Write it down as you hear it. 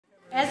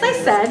As I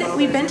said,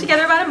 we've been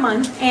together about a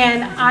month,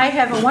 and I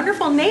have a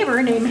wonderful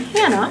neighbor named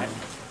Hannah,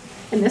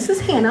 and this is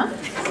Hannah,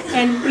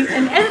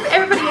 and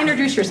everybody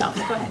introduce yourselves.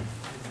 Go ahead.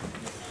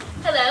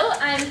 Hello,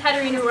 I'm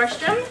Katarina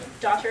Rorstrom,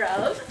 daughter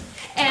of,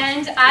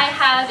 and I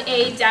have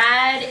a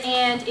dad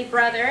and a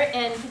brother,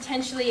 and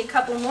potentially a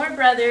couple more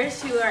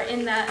brothers who are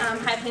in the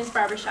High Plains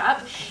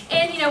Barbershop.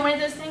 And you know, one of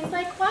those things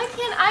like, why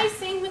can't I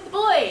sing with the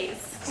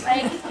boys?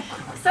 Like,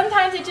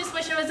 sometimes I just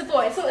wish I was a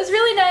boy. So it was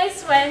really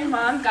nice when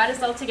Mom got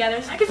us all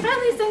together so I could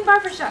finally sing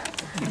barbershop.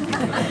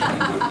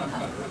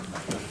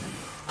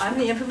 I'm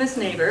the infamous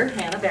neighbor,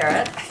 Hannah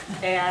Barrett,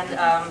 and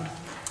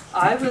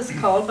I was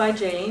called by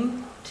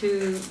Jane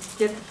to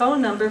get the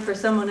phone number for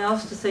someone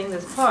else to sing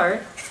this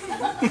part.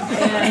 But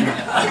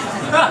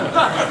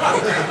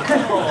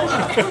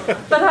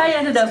I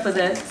ended up with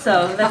it,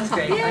 so that's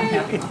great. I'm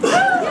happy.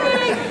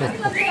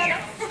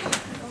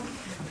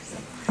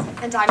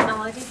 And I'm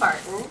Melody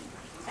Barton,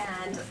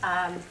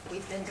 and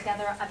we've been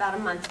together about a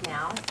month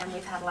now, and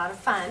we've had a lot of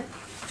fun,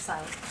 so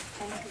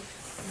thank you.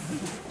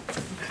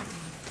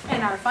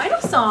 And our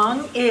final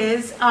song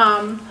is,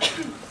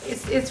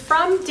 it's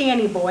from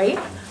Danny Boy,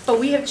 but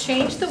we have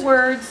changed the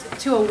words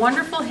to a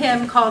wonderful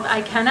hymn called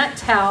I Cannot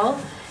Tell.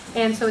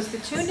 And so it's the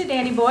tune to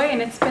Danny Boy,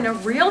 and it's been a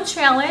real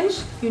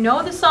challenge. You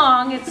know the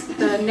song, it's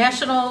the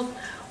national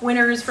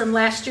winners from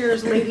last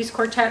year's Ladies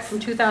Quartet from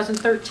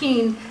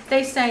 2013.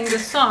 They sang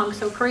this song,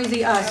 so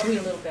Crazy Us. Probably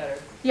a little better.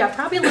 Yeah,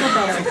 probably a little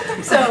better.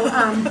 So,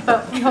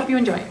 but we hope you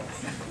enjoy it.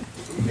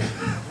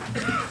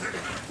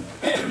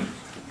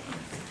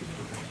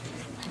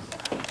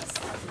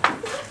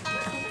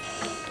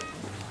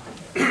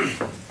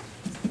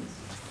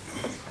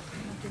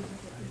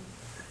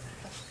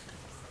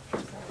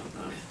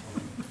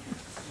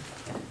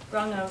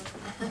 Wrong note.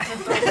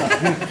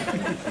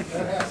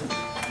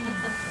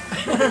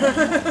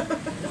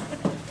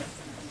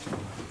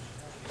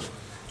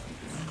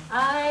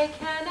 I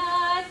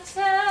cannot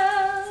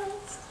tell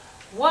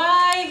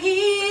why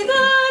he,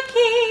 the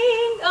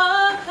King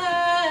of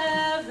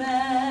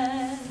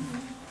heaven,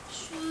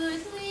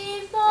 Should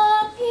leave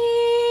the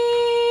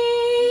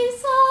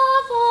peace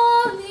of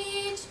all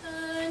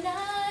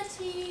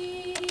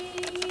eternity.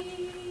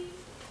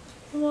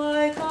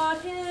 Why God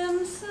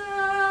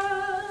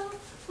himself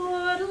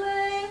would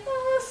lay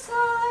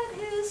aside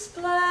his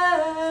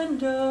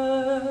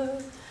splendor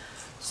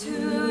to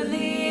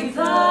leave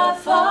the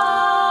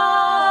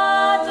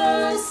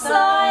Father's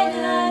side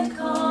and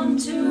come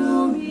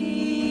to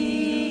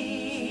me.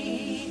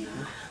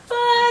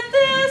 But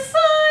this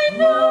I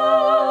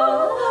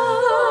know,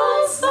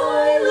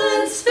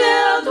 silence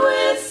filled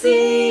with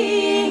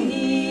singing,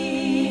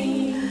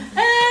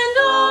 and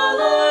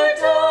all our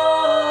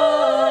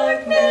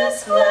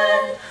darkness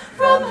fled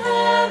from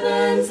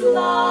heaven's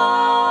light.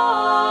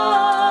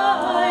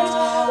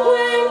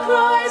 When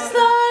Christ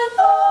the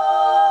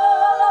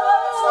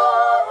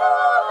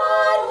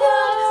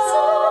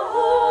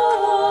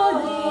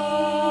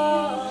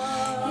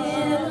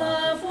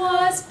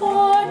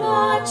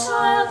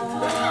child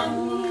from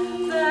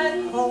me that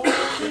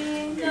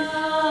holy night.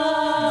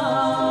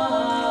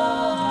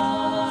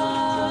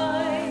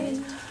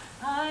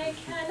 I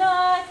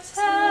cannot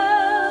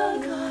tell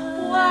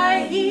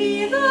why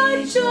he,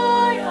 the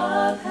joy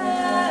of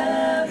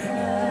heaven,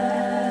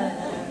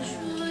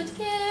 Should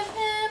give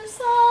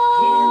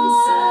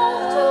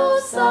himself to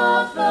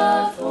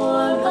suffer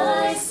for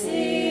my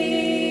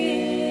sin.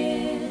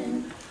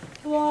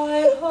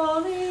 Why,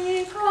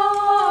 holy Christ,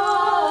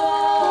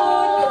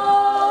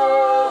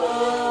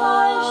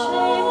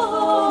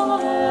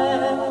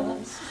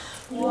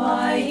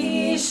 why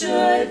he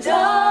should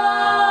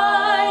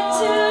die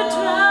to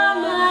draw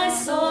my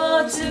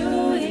soul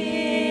to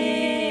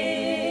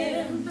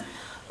him.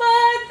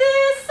 But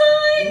this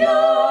I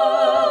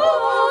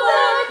know,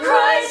 that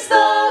Christ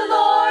the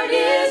Lord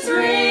is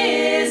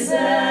risen,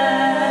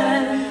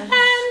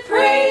 and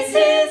praise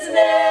his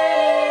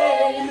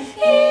name,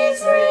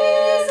 he's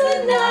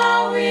risen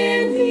now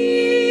in me.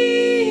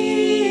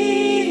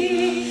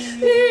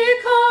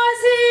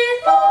 Because he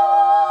rose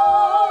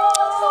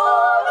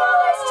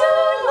to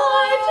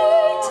life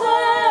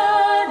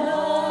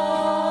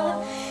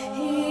eternal,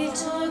 he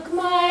took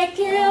my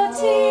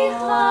guilty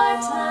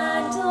heart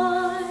and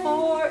I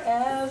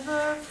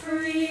forever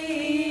free.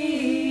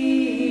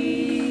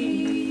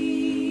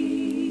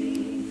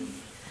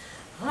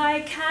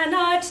 I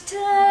cannot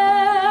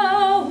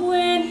tell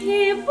when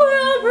he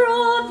will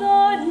rule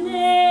the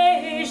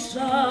nations,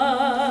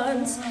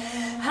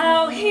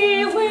 how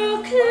he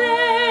will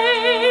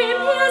claim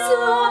his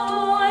loved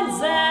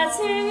ones as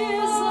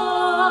his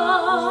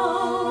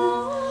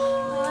own,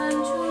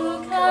 and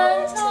who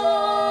can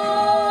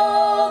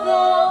tell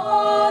the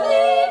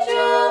holy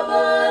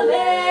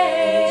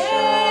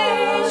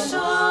jubilation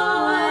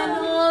when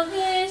all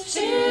his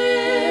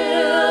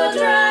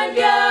children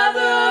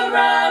gather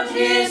round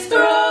his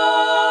throne?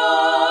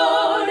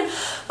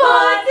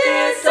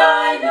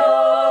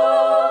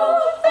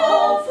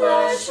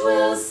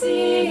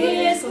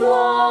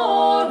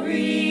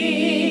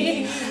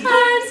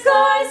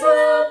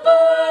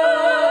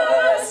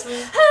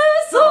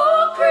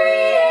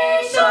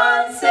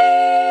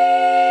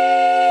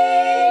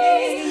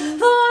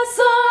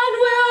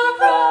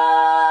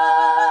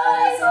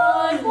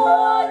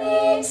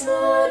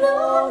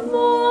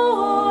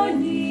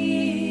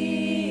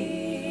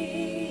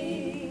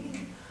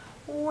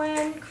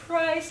 when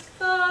Christ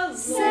the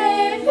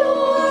Savior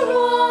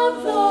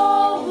of the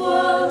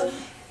world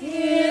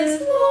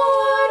is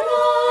Lord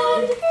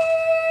and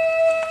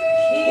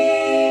King.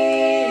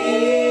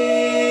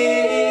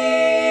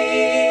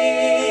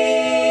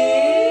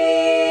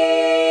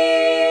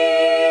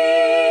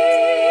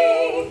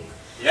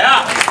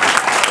 Yeah.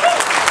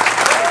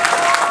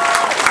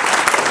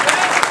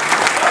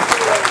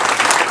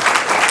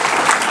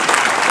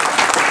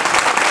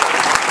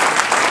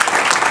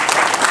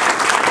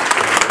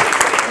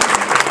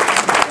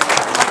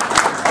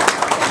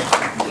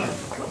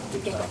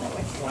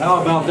 How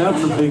about that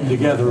for being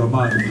together a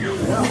month?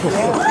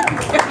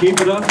 Keep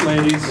it up,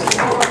 ladies.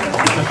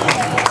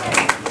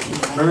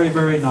 Very,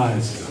 very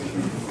nice.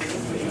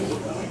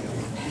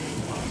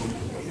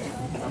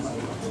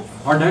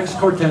 Our next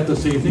quartet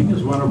this evening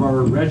is one of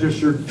our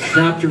registered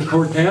chapter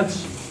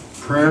quartets,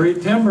 Prairie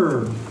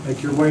Timber.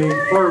 Make your way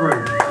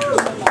forward.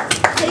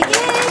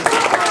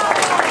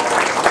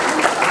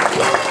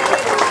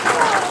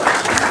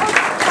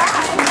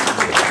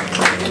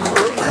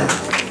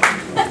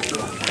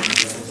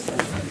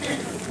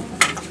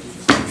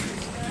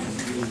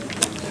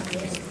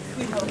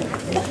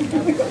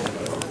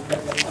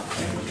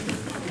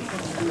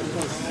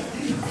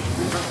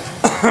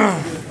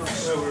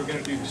 So we're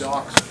going to do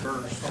Doc's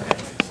first.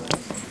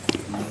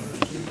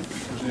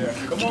 Yeah,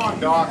 come on,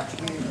 Doc.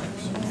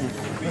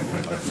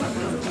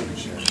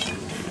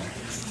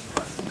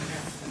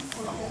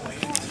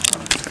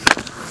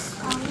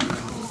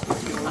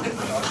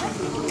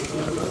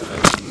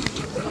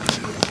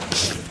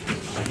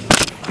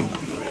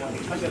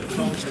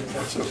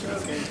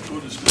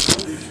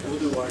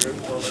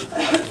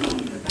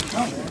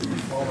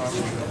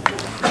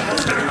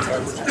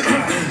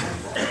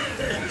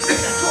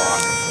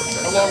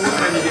 How long will it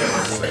take to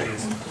get?